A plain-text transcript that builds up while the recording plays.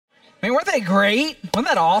I mean, weren't they great? Wasn't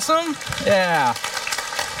that awesome? Yeah.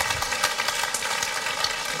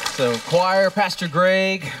 So choir, Pastor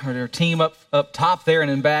Greg, or their team up top there and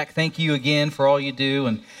in back, thank you again for all you do.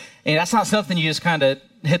 And that's not something you just kind of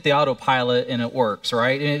hit the autopilot and it works,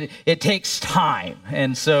 right? It takes time.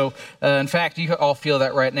 And so, in fact, you all feel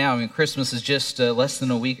that right now. I mean, Christmas is just less than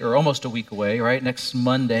a week or almost a week away, right? Next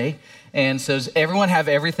Monday. And so does everyone have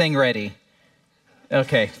everything ready?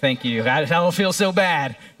 Okay, thank you. I don't feel so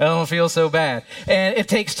bad. And it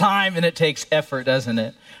takes time and it takes effort, doesn't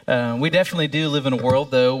it? We definitely do live in a world,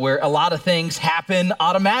 though, where a lot of things happen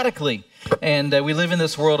automatically. And we live in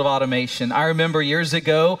this world of automation. I remember years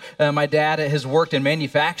ago, my dad has worked in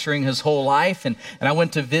manufacturing his whole life, and I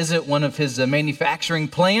went to visit one of his manufacturing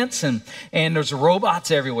plants, and there's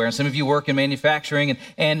robots everywhere. And some of you work in manufacturing,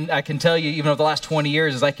 and I can tell you, even over the last 20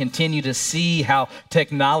 years, as I continue to see how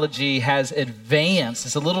technology has advanced,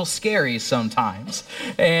 it's a little scary sometimes.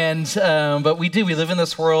 But we live in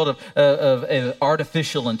this world of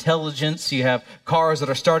artificial intelligence. You have cars that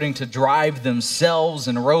are starting to drive themselves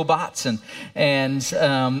and robots, and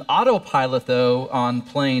autopilot, though, on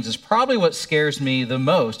planes is probably what scares me the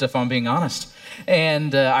most, if I'm being honest.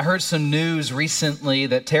 And I heard some news recently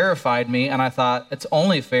that terrified me, and I thought, it's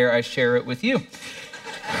only fair I share it with you.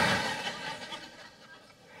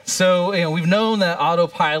 So, we've known that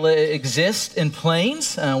autopilot exists in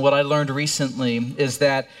planes. What I learned recently is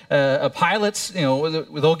that pilots,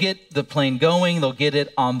 they'll get the plane going, they'll get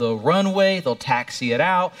it on the runway, they'll taxi it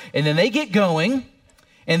out, and then they get going.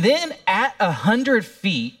 And then at 100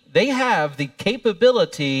 feet, they have the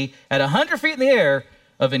capability at 100 feet in the air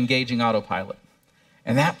of engaging autopilot.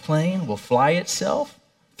 And that plane will fly itself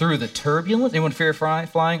through the turbulence. Anyone fear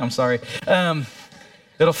flying? I'm sorry.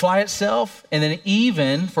 It'll fly itself. And then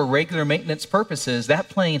even for regular maintenance purposes, that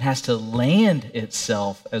plane has to land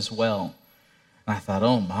itself as well. And I thought,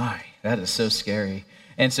 oh my, that is so scary.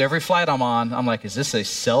 And so every flight I'm on, I'm like, is this a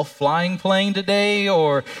self-flying plane today,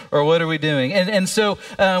 or what are we doing? And so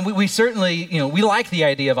we certainly, we like the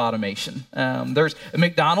idea of automation. There's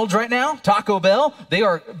McDonald's right now, Taco Bell. They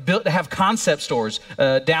are built to have concept stores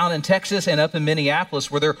down in Texas and up in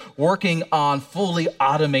Minneapolis where they're working on fully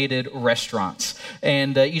automated restaurants.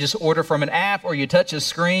 And you just order from an app or you touch a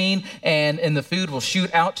screen, and the food will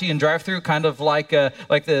shoot out to you and drive through, kind of like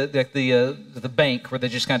the bank where they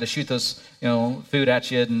just kind of shoot those food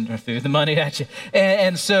at you and the money at you.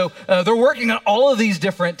 And so they're working on all of these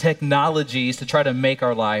different technologies to try to make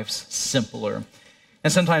our lives simpler.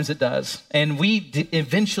 And sometimes it does. And we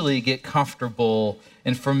eventually get comfortable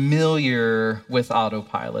and familiar with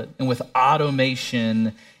autopilot and with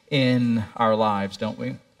automation in our lives, don't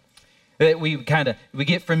we? That we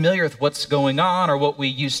get familiar with what's going on or what we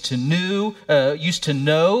used to know.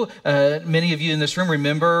 Many of you in this room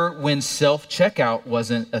remember when self-checkout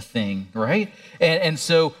wasn't a thing, right? And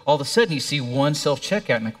so all of a sudden you see one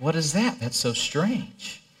self-checkout and like, what is that? That's so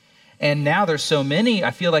strange. And now there's so many,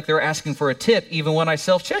 I feel like they're asking for a tip even when I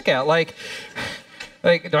self-checkout. Like,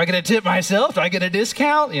 do I get a tip myself? Do I get a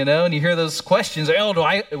discount? And you hear those questions.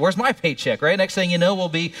 Where's my paycheck, right? Next thing you know, we'll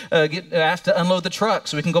be get asked to unload the truck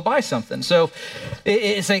so we can go buy something. So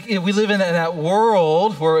it's like we live in that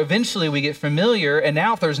world where eventually we get familiar. And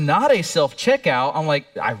now if there's not a self-checkout, I'm like,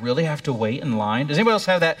 I really have to wait in line. Does anybody else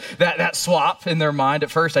have that swap in their mind? At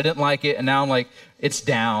first, I didn't like it. And now I'm like, it's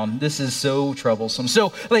down. This is so troublesome.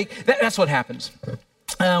 So that's what happens.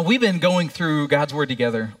 We've been going through God's Word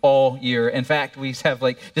together all year. In fact, we have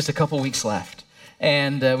just a couple weeks left.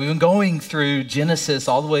 And we've been going through Genesis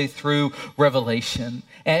all the way through Revelation.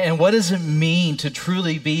 And what does it mean to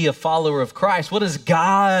truly be a follower of Christ? What is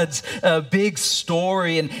God's big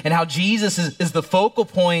story and how Jesus is the focal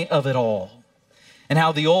point of it all? And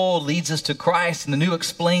how the old leads us to Christ and the new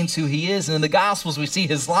explains who he is. And in the Gospels, we see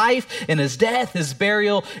his life and his death, his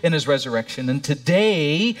burial, and his resurrection. And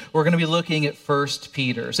today, we're going to be looking at 1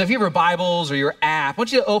 Peter. So if you have your Bibles or your app, I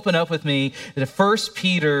want you to open up with me to 1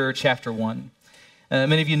 Peter chapter 1.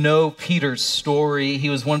 Many of you know Peter's story. He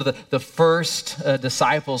was one of the first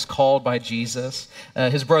disciples called by Jesus.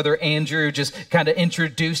 His brother Andrew just kind of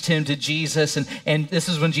introduced him to Jesus. And this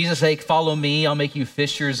is when Jesus said, follow me, I'll make you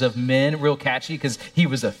fishers of men. Real catchy because he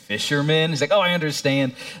was a fisherman. He's like, oh, I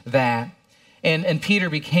understand that. And Peter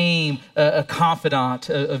became a confidant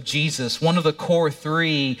of Jesus, one of the core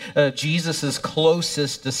three of Jesus's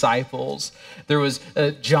closest disciples. There was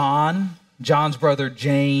John's brother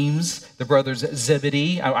James, the brothers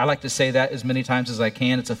Zebedee. I like to say that as many times as I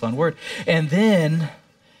can. It's a fun word. And then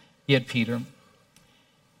you had Peter.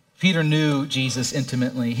 Peter knew Jesus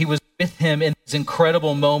intimately. He was with him in his these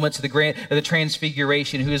incredible moments of the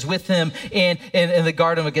transfiguration, who was with him in the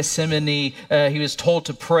Garden of Gethsemane. He was told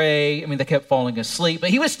to pray. I mean, they kept falling asleep, but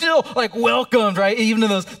he was still like welcomed, right? Even in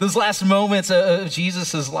those last moments of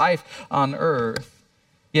Jesus' life on earth.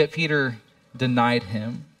 Yet Peter denied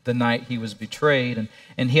him the night he was betrayed,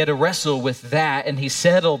 and he had to wrestle with that, and he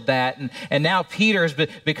settled that, and now Peter has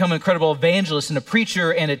become an incredible evangelist and a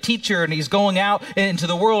preacher and a teacher, and he's going out into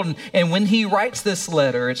the world, and when he writes this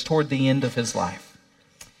letter, it's toward the end of his life.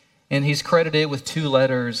 And he's credited with 2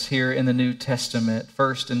 letters here in the New Testament,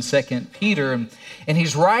 1st and 2nd Peter, and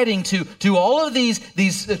he's writing to all of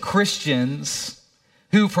these Christians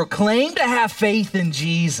who proclaim to have faith in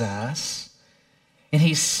Jesus, and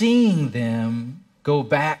he's seeing them go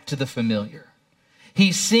back to the familiar.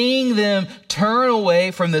 He's seeing them turn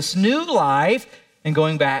away from this new life and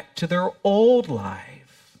going back to their old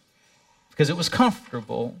life because it was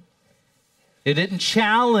comfortable. It didn't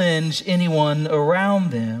challenge anyone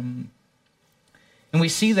around them. And we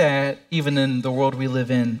see that even in the world we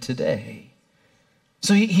live in today.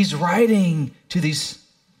 So he's writing to these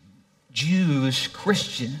Jewish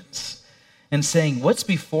Christians and saying, what's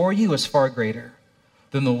before you is far greater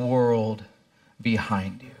than the world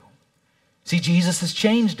behind you. See, Jesus has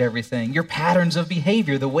changed everything. Your patterns of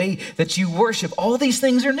behavior, the way that you worship, all these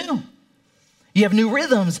things are new. You have new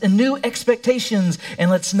rhythms and new expectations, and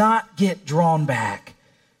let's not get drawn back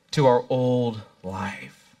to our old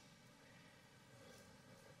life.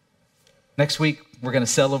 Next week, we're going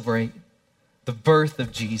to celebrate the birth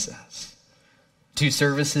of Jesus. 2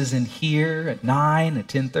 services in here at 9, at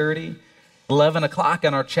 10:30. 11 o'clock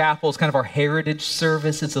in our chapel is kind of our heritage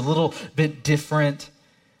service. It's a little bit different.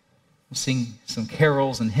 We'll sing some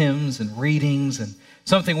carols and hymns and readings and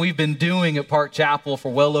something we've been doing at Park Chapel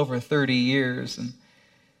for well over 30 years. And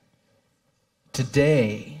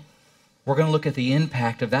today, we're going to look at the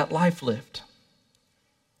impact of that life lived.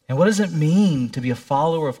 And what does it mean to be a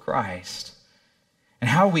follower of Christ? And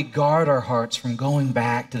how we guard our hearts from going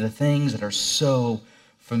back to the things that are so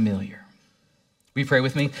familiar. We pray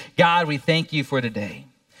with me. God, we thank you for today,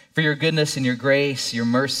 for your goodness and your grace, your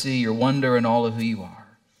mercy, your wonder, and all of who you are.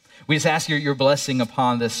 We just ask your blessing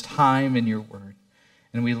upon this time in your word.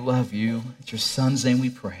 And we love you. It's your son's name we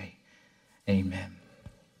pray. Amen.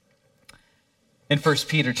 In 1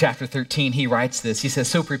 Peter chapter 13, he writes this. He says,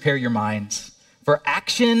 so prepare your minds for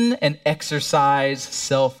action and exercise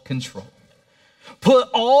self-control. Put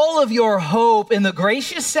all of your hope in the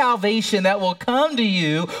gracious salvation that will come to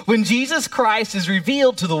you when Jesus Christ is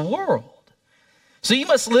revealed to the world. So you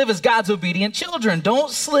must live as God's obedient children.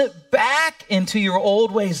 Don't slip back into your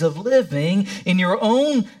old ways of living in your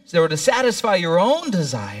own, or to satisfy your own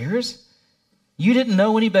desires. You didn't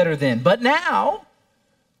know any better then, but now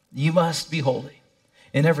you must be holy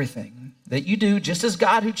in everything that you do, just as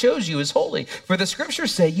God who chose you is holy. For the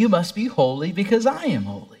scriptures say you must be holy because I am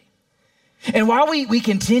holy. And while we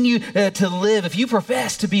continue to live, if you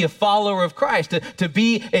profess to be a follower of Christ, to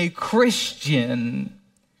be a Christian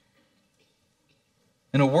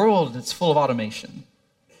in a world that's full of automation,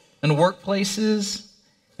 in workplaces,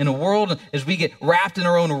 in a world as we get wrapped in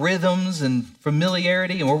our own rhythms and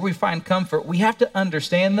familiarity and where we find comfort, we have to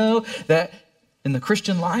understand, though, that in the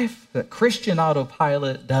Christian life, that Christian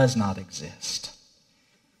autopilot does not exist.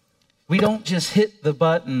 We don't just hit the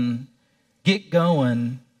button, get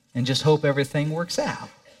going, and just hope everything works out.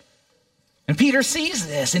 And Peter sees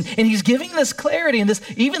this, and he's giving this clarity and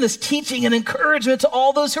even this teaching and encouragement to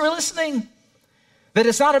all those who are listening. That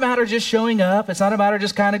it's not a matter of just showing up. It's not a matter of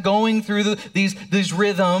just kind of going through these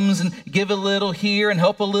rhythms and give a little here and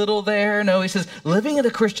help a little there. No, he says living in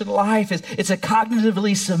a Christian life it's a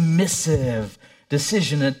cognitively submissive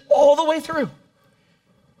decision and all the way through.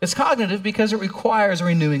 It's cognitive because it requires a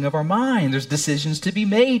renewing of our mind. There's decisions to be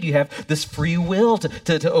made. You have this free will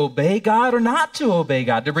to obey God or not to obey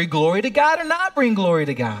God, to bring glory to God or not bring glory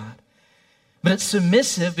to God. But it's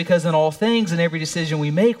submissive because in all things and every decision we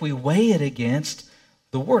make, we weigh it against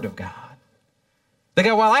the Word of God. They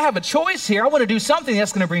go, well, I have a choice here. I want to do something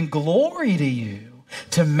that's going to bring glory to you,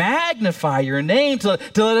 to magnify your name, to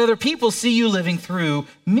let other people see you living through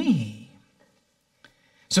me.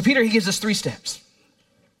 So Peter, he gives us 3 steps.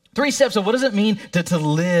 3 steps of what does it mean to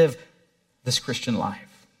live this Christian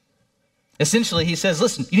life. Essentially, he says,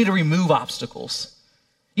 listen, you need to remove obstacles.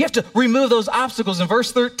 You have to remove those obstacles. In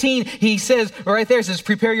verse 13, he says, right there, it says,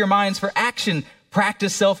 prepare your minds for action,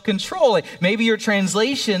 practice self-control. Maybe your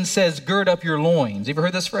translation says, gird up your loins. You ever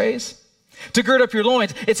heard this phrase? To gird up your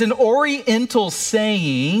loins. It's an Oriental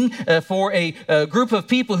saying for a group of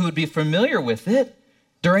people who would be familiar with it.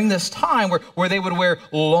 During this time where they would wear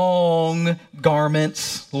long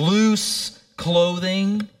garments, loose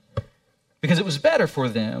clothing. because it was better for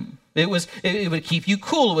them. It would keep you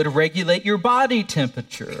cool. It would regulate your body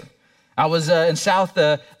temperature. I was in South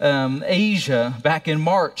Asia back in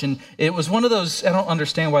March, and it was one of those, I don't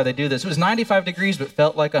understand why they do this. It was 95 degrees, but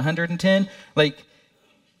felt like 110. Like,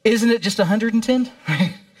 isn't it just 110?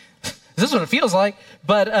 This is what it feels like.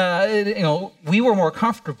 But, we were more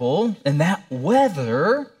comfortable in that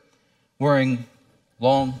weather wearing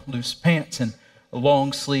long, loose pants and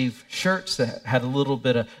long sleeve shirts that had a little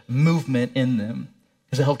bit of movement in them,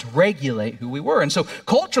 because it helped regulate who we were. And so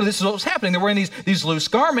culturally, this is what was happening. They're wearing these loose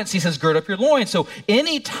garments. He says, gird up your loins. So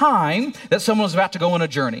any time that someone was about to go on a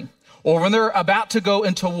journey, or when they're about to go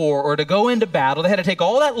into war or to go into battle, they had to take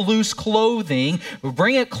all that loose clothing,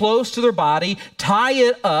 bring it close to their body, tie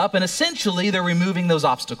it up, and essentially they're removing those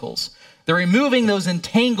obstacles. They're removing those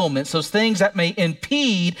entanglements, those things that may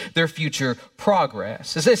impede their future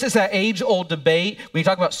progress. This is that age-old debate. When you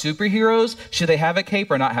talk about superheroes, should they have a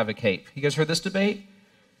cape or not have a cape? You guys heard this debate?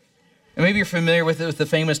 And maybe you're familiar with the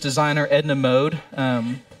famous designer Edna Mode.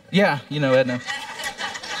 Yeah, you know Edna.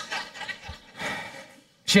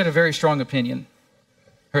 She had a very strong opinion.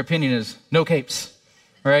 Her opinion is no capes,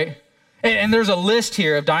 right? And there's a list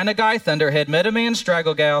here of Dinah Guy, Thunderhead, Metaman,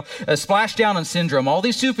 Straggle Gal, Splashdown, and Syndrome, all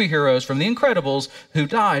these superheroes from The Incredibles who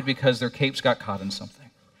died because their capes got caught in something.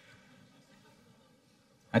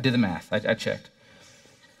 I did the math. I checked.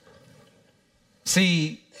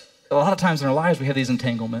 See, a lot of times in our lives we have these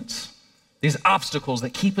entanglements, these obstacles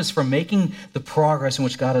that keep us from making the progress in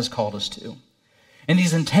which God has called us to. And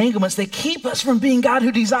these entanglements, they keep us from being God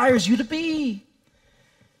who desires you to be.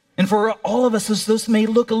 And for all of us, those may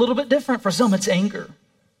look a little bit different. For some, it's anger.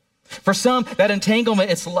 For some, that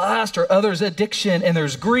entanglement, it's lust, or others, addiction, and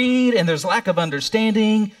there's greed, and there's lack of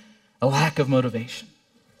understanding, a lack of motivation.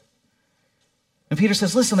 And Peter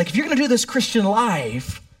says, listen, if you're going to do this Christian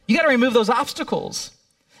life, you got to remove those obstacles.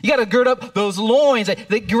 You got to gird up those loins,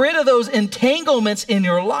 get rid of those entanglements in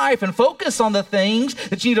your life and focus on the things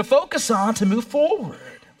that you need to focus on to move forward.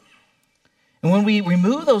 And when we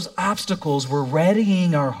remove those obstacles, we're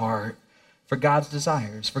readying our heart for God's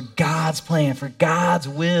desires, for God's plan, for God's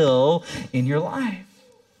will in your life.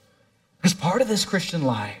 Because part of this Christian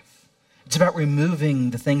life, it's about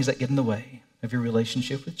removing the things that get in the way of your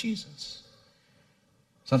relationship with Jesus.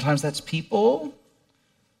 Sometimes that's people,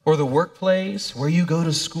 or the workplace, where you go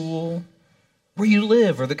to school, where you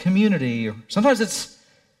live, or the community. Or sometimes it's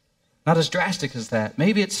not as drastic as that.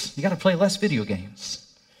 Maybe it's you got to play less video games.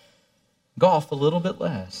 Golf a little bit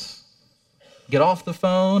less. Get off the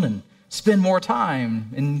phone and spend more time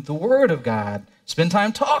in the Word of God. Spend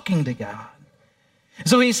time talking to God.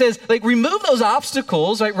 So he says, remove those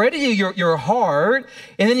obstacles, ready your heart.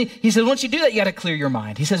 And then he says, once you do that, you got to clear your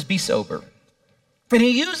mind. He says, be sober. And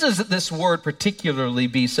he uses this word particularly,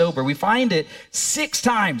 be sober. We find it 6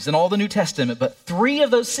 times in all the New Testament, but 3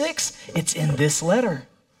 of those 6, it's in this letter.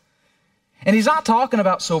 And he's not talking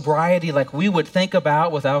about sobriety like we would think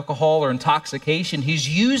about with alcohol or intoxication. He's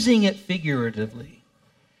using it figuratively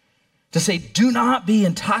to say, do not be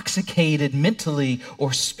intoxicated mentally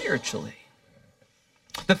or spiritually.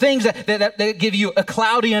 The things that give you a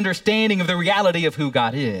cloudy understanding of the reality of who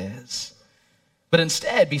God is. But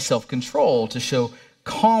instead, be self-controlled, to show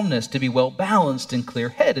calmness, to be well-balanced and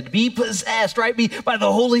clear-headed, be possessed, by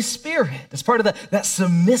the Holy Spirit. That's part of that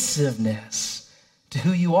submissiveness to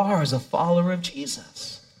who you are as a follower of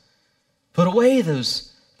Jesus. Put away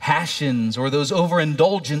those passions or those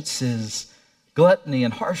overindulgences, gluttony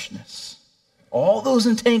and harshness. All those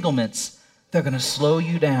entanglements, they're going to slow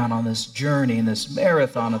you down on this journey and this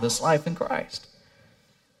marathon of this life in Christ.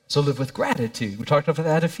 So live with gratitude. We talked about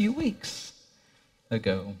that a few weeks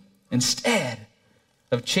ago. Instead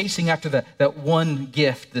of chasing after that one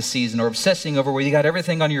gift this season, or obsessing over where you got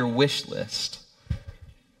everything on your wish list.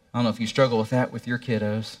 I don't know if you struggle with that with your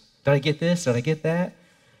kiddos. Did I get this? Did I get that?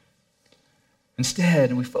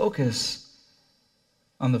 Instead, we focus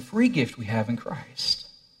on the free gift we have in Christ.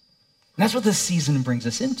 And that's what this season brings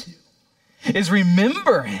us into, is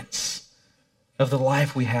remembrance of the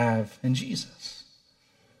life we have in Jesus.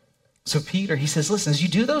 So Peter, he says, listen, as you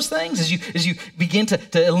do those things, as you begin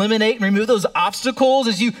to eliminate and remove those obstacles,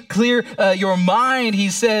 as you clear your mind, he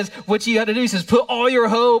says, what you got to do, he says, put all your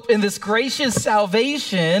hope in this gracious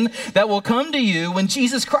salvation that will come to you when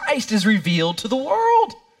Jesus Christ is revealed to the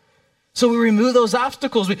world. So we remove those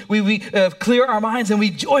obstacles, we clear our minds, and we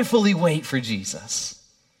joyfully wait for Jesus.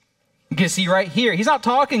 You can see right here, he's not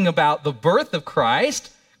talking about the birth of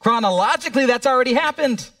Christ. Chronologically, that's already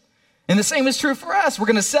happened. And the same is true for us. We're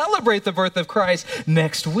going to celebrate the birth of Christ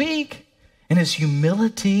next week, and his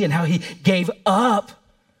humility and how he gave up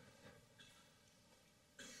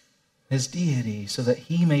his deity so that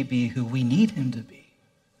he may be who we need him to be.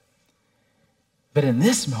 But in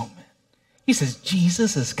this moment, he says,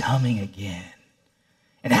 Jesus is coming again.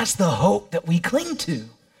 And that's the hope that we cling to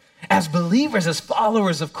as believers, as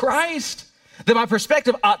followers of Christ. That my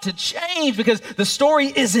perspective ought to change because the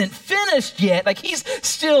story isn't finished yet. Like he's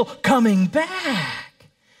still coming back.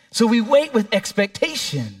 So we wait with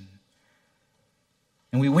expectation.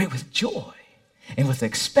 And we wait with joy and with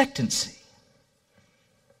expectancy.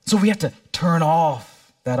 So we have to turn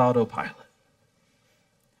off that autopilot.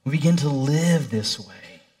 We begin to live this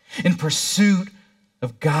way in pursuit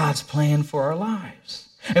of God's plan for our lives.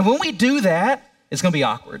 And when we do that, it's going to be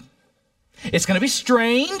awkward. It's going to be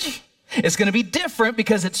strange. It's going to be different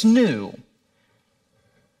because it's new.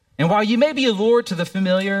 And while you may be allured to the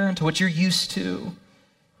familiar and to what you're used to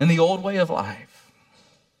in the old way of life,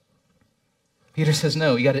 Peter says,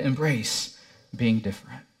 no, you got to embrace being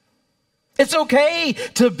different. It's okay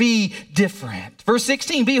to be different. Verse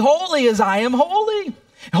 16, be holy as I am holy.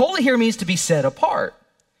 Holy here means to be set apart.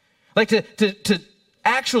 Like to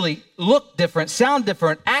actually look different, sound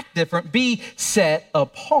different, act different, be set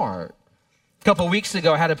apart. A couple of weeks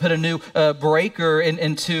ago, I had to put a new breaker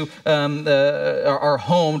into our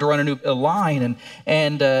home to run a new line.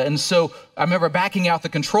 And so I remember backing out the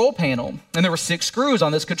control panel, and there were 6 screws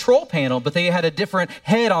on this control panel, but they had a different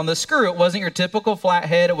head on the screw. It wasn't your typical flat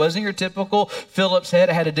head. It wasn't your typical Phillips head.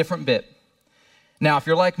 It had a different bit. Now, if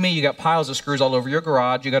you're like me, you got piles of screws all over your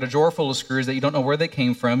garage. You got a drawer full of screws that you don't know where they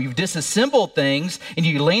came from. You've disassembled things, and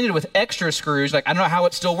you landed with extra screws. Like, I don't know how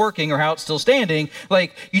it's still working or how it's still standing.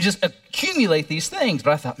 Like, you just accumulate these things.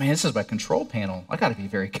 But I thought, man, this is my control panel. I got to be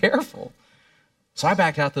very careful. So I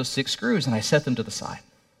backed out those 6 screws, and I set them to the side.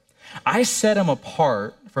 I set them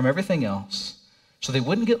apart from everything else so they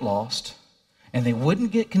wouldn't get lost, and they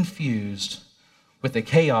wouldn't get confused with the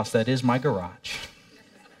chaos that is my garage.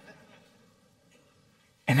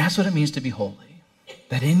 And that's what it means to be holy.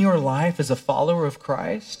 That in your life as a follower of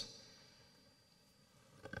Christ,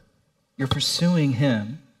 you're pursuing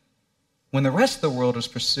him when the rest of the world is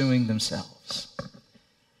pursuing themselves.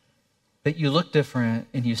 That you look different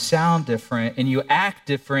and you sound different and you act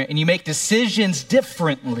different and you make decisions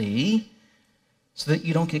differently so that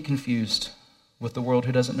you don't get confused with the world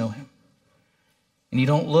who doesn't know him. And you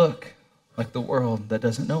don't look like the world that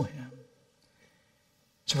doesn't know him.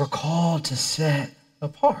 So we're called to set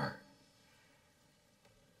apart.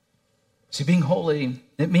 See, being holy,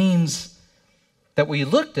 it means that we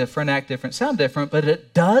look different, act different, sound different, but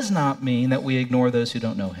it does not mean that we ignore those who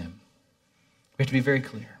don't know him. We have to be very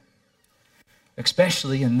clear,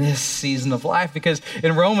 especially in this season of life, because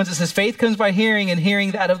in Romans it says faith comes by hearing and hearing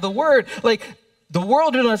that of the word. Like the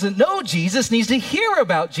world who doesn't know Jesus needs to hear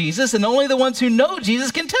about Jesus, and only the ones who know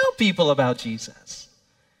Jesus can tell people about Jesus.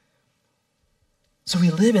 So we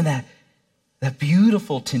live in that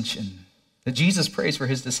beautiful tension that Jesus prays for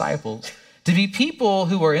his disciples, to be people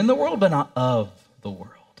who are in the world but not of the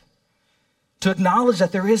world. To acknowledge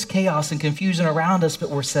that there is chaos and confusion around us,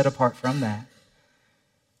 but we're set apart from that.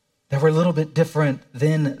 That we're a little bit different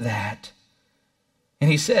than that.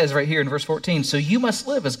 And he says right here in verse 14, so you must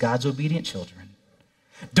live as God's obedient children.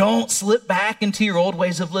 Don't slip back into your old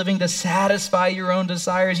ways of living to satisfy your own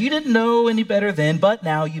desires. You didn't know any better then, but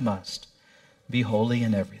now you must be holy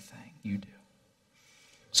in everything you do.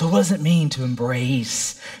 So what does it mean to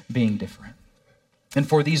embrace being different? And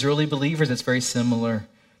for these early believers, it's very similar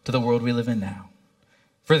to the world we live in now.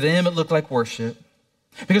 For them, it looked like worship,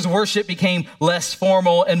 because worship became less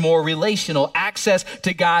formal and more relational. Access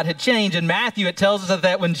to God had changed. In Matthew, it tells us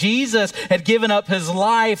that when Jesus had given up his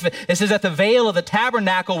life, it says that the veil of the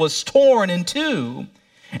tabernacle was torn in two.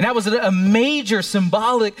 And that was a major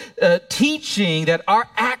symbolic teaching that our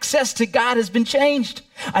access to God has been changed.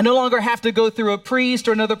 I no longer have to go through a priest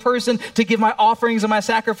or another person to give my offerings and my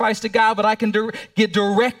sacrifice to God, but I can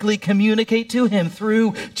directly communicate to him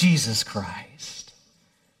through Jesus Christ.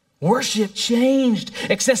 Worship changed.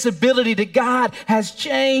 Accessibility to God has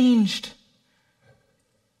changed.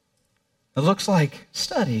 It looks like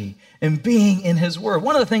study and being in his word.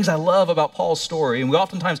 One of the things I love about Paul's story, and we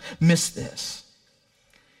oftentimes miss this,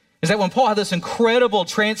 is that when Paul had this incredible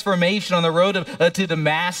transformation on the road to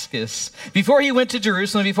Damascus, before he went to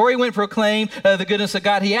Jerusalem, before he went to proclaim the goodness of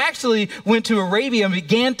God, he actually went to Arabia and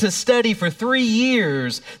began to study for 3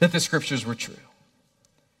 years that the scriptures were true.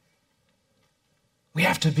 We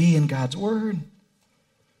have to be in God's word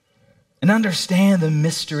and understand the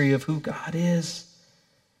mystery of who God is.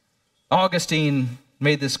 Augustine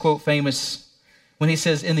made this quote famous when he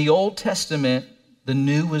says, in the Old Testament, the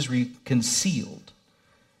new was concealed.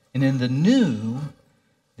 And in the new,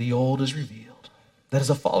 the old is revealed. that as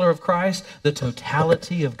a follower of Christ, the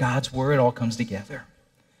totality of God's word all comes together.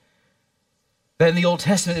 That in the Old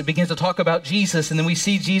Testament, it begins to talk about Jesus, and then we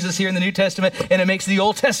see Jesus here in the New Testament, and it makes the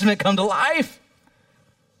Old Testament come to life.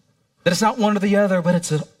 That it's not one or the other, but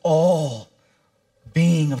it's an all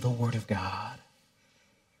being of the Word of God.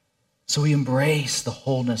 So we embrace the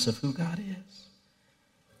wholeness of who God is.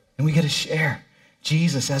 And we get to share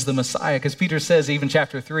Jesus as the Messiah, because Peter says, even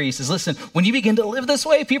chapter 3, he says, listen, when you begin to live this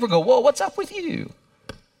way, people go, whoa, what's up with you?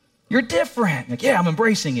 You're different. Like, yeah, I'm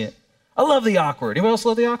embracing it. I love the awkward. Anyone else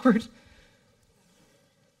love the awkward?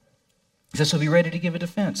 He says, so be ready to give a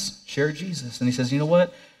defense. Share Jesus. And he says, you know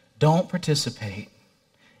what? Don't participate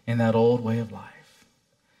in that old way of life.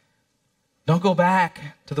 Don't go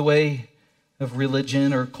back to the way of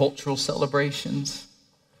religion or cultural celebrations.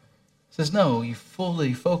 He says, no, you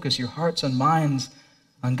fully focus your hearts and minds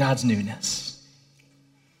on God's newness.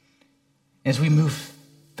 As we move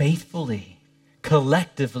faithfully,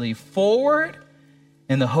 collectively forward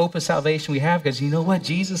in the hope of salvation we have, because you know what?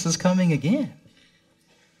 Jesus is coming again.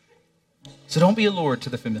 So don't be allured to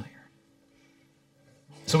the familiar.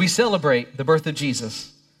 So we celebrate the birth of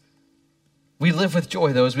Jesus. We live with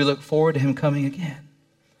joy, though, as we look forward to him coming again.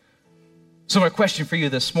 So my question for you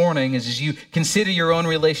this morning is, as you consider your own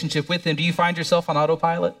relationship with him, do you find yourself on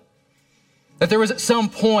autopilot? That there was at some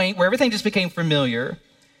point where everything just became familiar,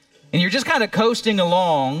 and you're just kind of coasting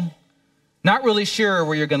along, not really sure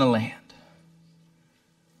where you're going to land.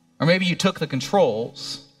 Or maybe you took the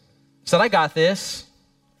controls, said, I got this.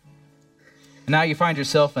 And now you find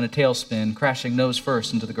yourself in a tailspin, crashing nose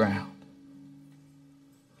first into the ground.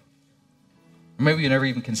 Or maybe you never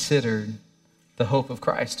even considered the hope of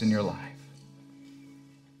Christ in your life.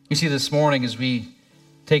 You see, this morning as we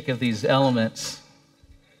take of these elements,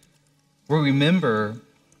 we remember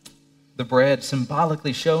the bread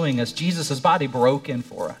symbolically showing us Jesus' body broken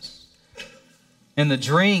for us. And the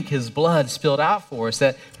drink, his blood spilled out for us,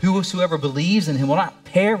 that whosoever believes in him will not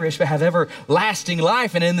perish, but have everlasting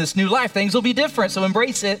life. And in this new life, things will be different, so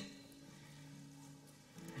embrace it.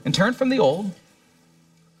 And turn from the old.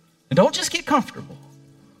 And don't just get comfortable.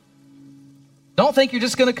 Don't think you're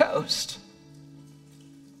just going to coast.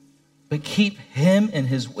 But keep him and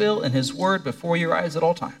his will and his word before your eyes at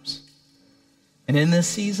all times. And in this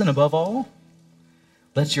season, above all,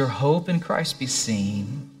 let your hope in Christ be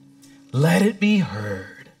seen. Let it be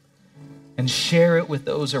heard, and share it with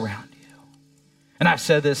those around you. And I've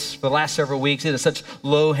said this for the last several weeks. It is such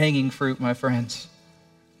low-hanging fruit, my friends.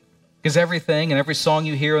 Because everything and every song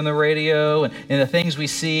you hear on the radio and the things we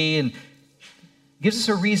see and gives us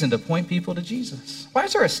a reason to point people to Jesus. Why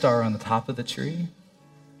is there a star on the top of the tree?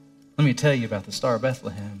 Let me tell you about the Star of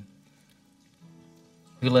Bethlehem,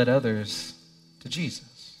 who led others to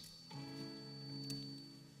Jesus.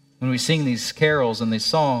 When we sing these carols and these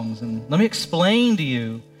songs, and let me explain to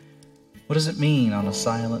you, what does it mean on a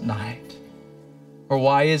silent night? Or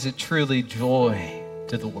why is it truly joy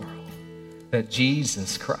to the world that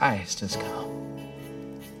Jesus Christ has come?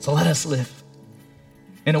 So let us live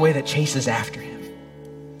in a way that chases after him.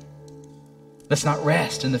 Let's not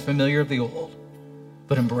rest in the familiar of the old,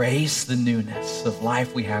 but embrace the newness of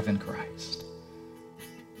life we have in Christ.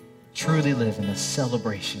 Truly live in the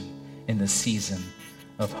celebration in the season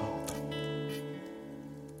of hope.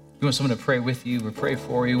 You want someone to pray with you or pray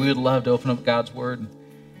for you? We would love to open up God's word and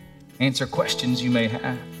answer questions you may have.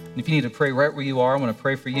 And if you need to pray right where you are, I want to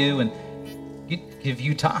pray for you and give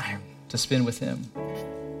you time to spend with him.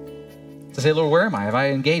 To say, Lord, where am I? Have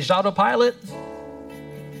I engaged autopilot?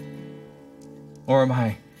 Or am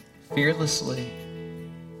I fearlessly,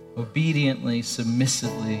 obediently,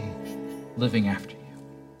 submissively living after you?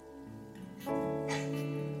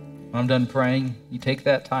 When I'm done praying, you take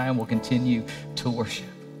that time, we'll continue to worship.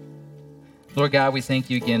 Lord God, we thank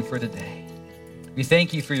you again for today. We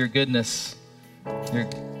thank you for your goodness, your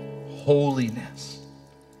holiness,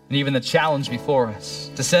 and even the challenge before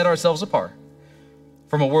us to set ourselves apart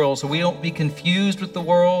from a world so we don't be confused with the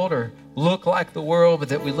world or look like the world, but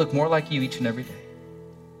that we look more like you each and every day.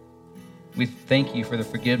 We thank you for the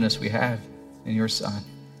forgiveness we have in your Son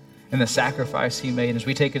and the sacrifice he made. As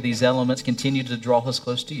we take of these elements, continue to draw us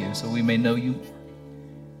close to you so we may know you more.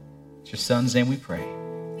 In your Son's name we pray.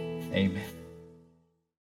 Amen.